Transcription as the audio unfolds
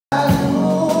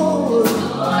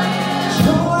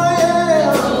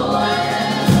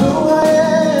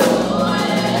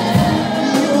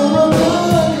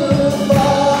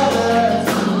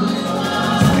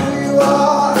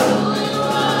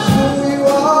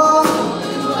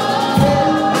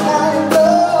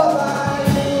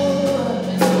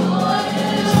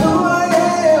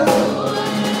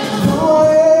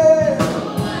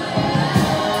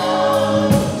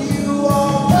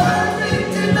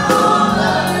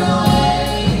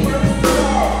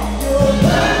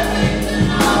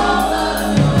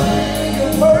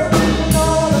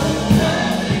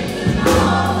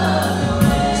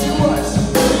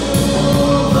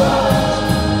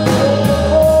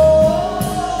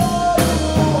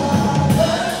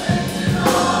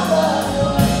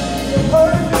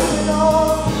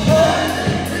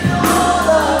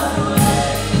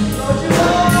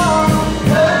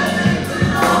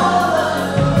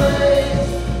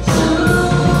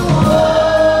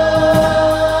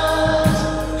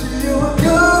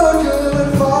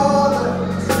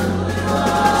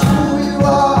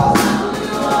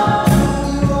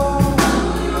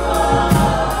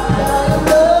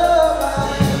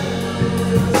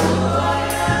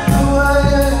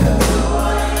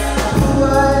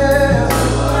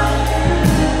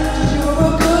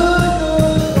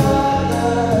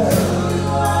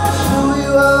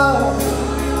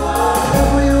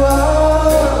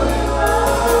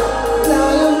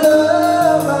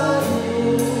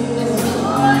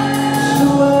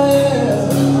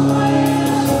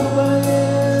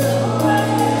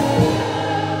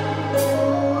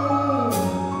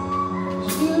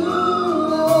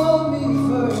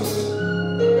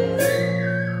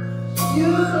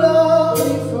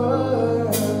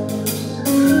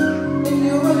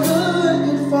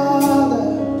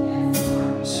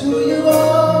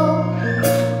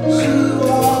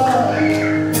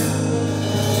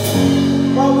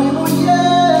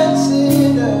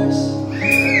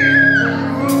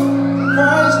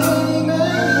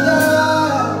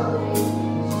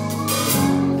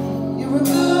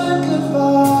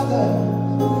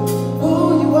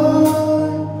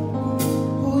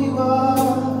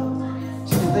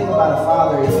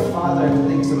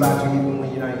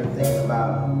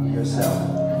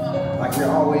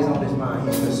always on his mind.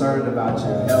 He's concerned about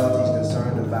your health. He's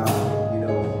concerned about,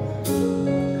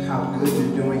 how good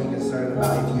you're doing. He's concerned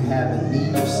about if you have a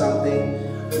need of something.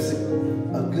 He's a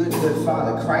good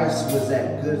Father. Christ was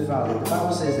that good Father. The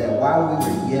Bible says that while we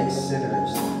were yet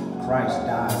sinners, Christ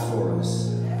died for us.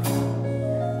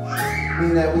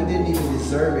 Meaning that we didn't even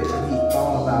deserve it, and he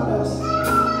thought about us.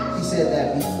 He said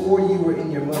that before you were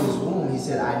in your mother's womb, he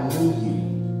said, I knew you.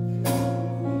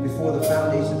 Before the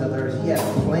foundations of the earth, he had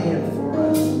a plan for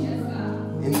us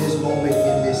in this moment,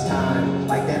 in this time.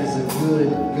 Like that is a good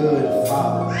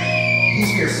Father.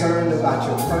 He's concerned about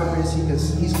your purpose.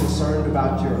 He's concerned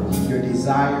about your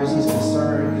desires. He's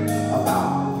concerned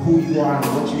about who you are and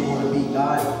what you want to be.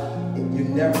 God, you're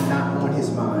never not on his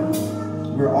mind.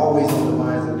 We're always on the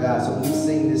minds of God. So when we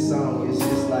sing this song, it's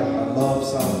just like a love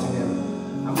song to him.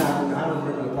 I don't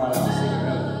remember the part I was singing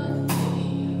earlier.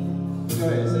 Go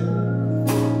ahead, sing.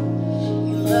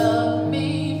 You love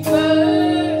me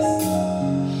first.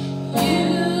 You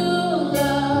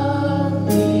love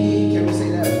me. Can we say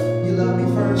that? You love me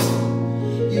first.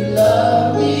 You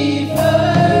love me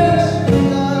first. You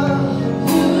love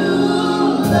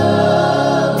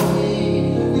me.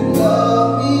 You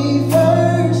love me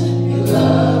first. You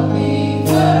love me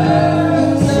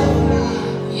first.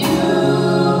 You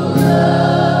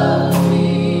love me.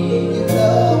 You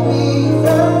love me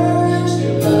first.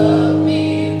 You love me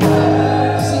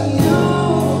first. Sing You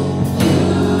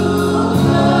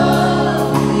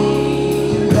love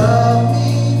me. you love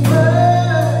me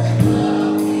first.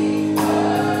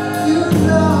 You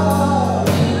love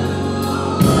me.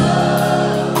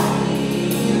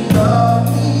 You love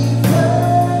me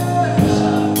first.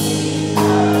 I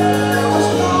was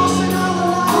lost and all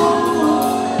alone.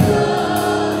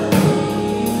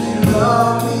 You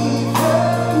love me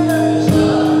first.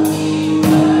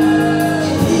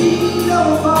 Indeed, oh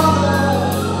Father.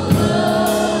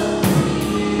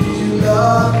 You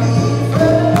love me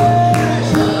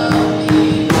first.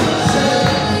 Say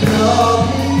you love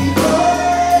me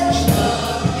first. You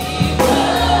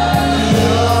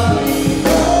love me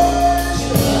first.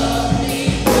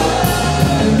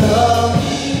 You love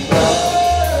me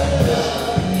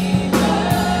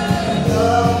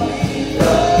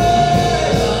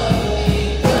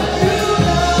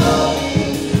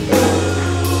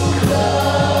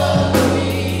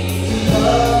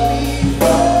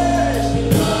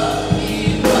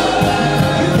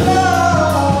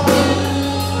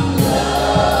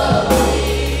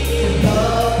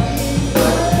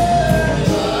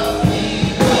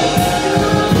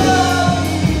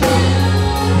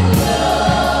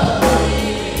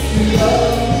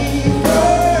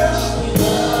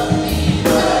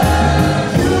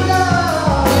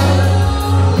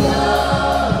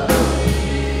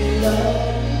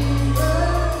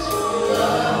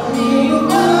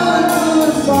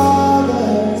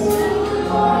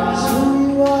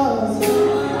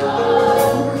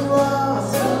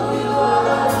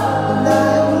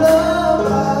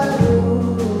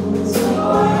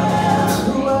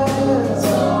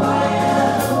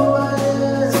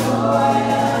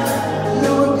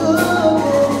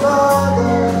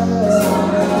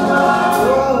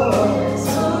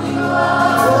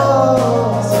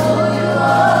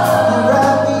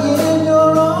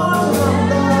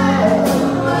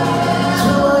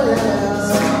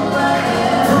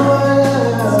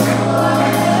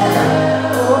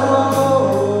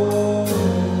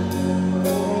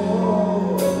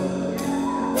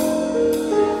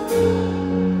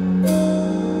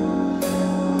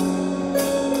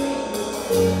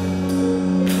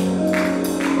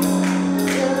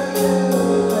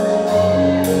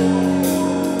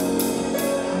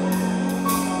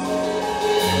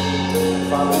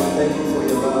Father, we thank you for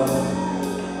your love.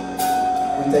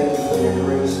 We thank you for your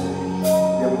grace,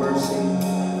 your mercy,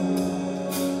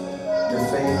 your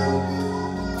favor.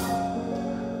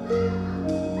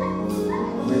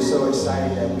 We're so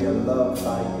excited that we are loved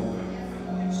by you.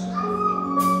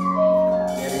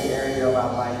 In every area of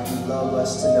our life, you love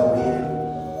us to no end.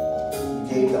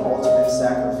 You gave the ultimate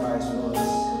sacrifice for us.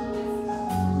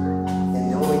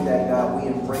 And knowing that, God, we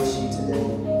embrace you today.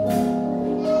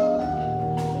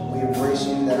 We embrace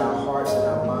you, that our hearts and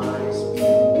our minds be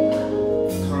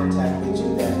in contact with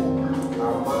you, that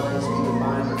our minds be the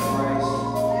mind of Christ,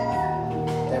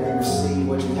 that we receive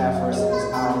what you have for us in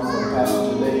this hour from Pastor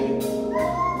Jalea.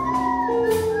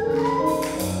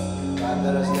 God,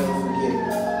 let us never forget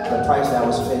the price that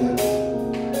was paid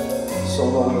so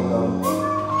long ago.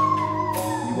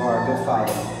 You are a good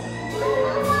Father.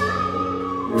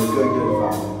 You're a good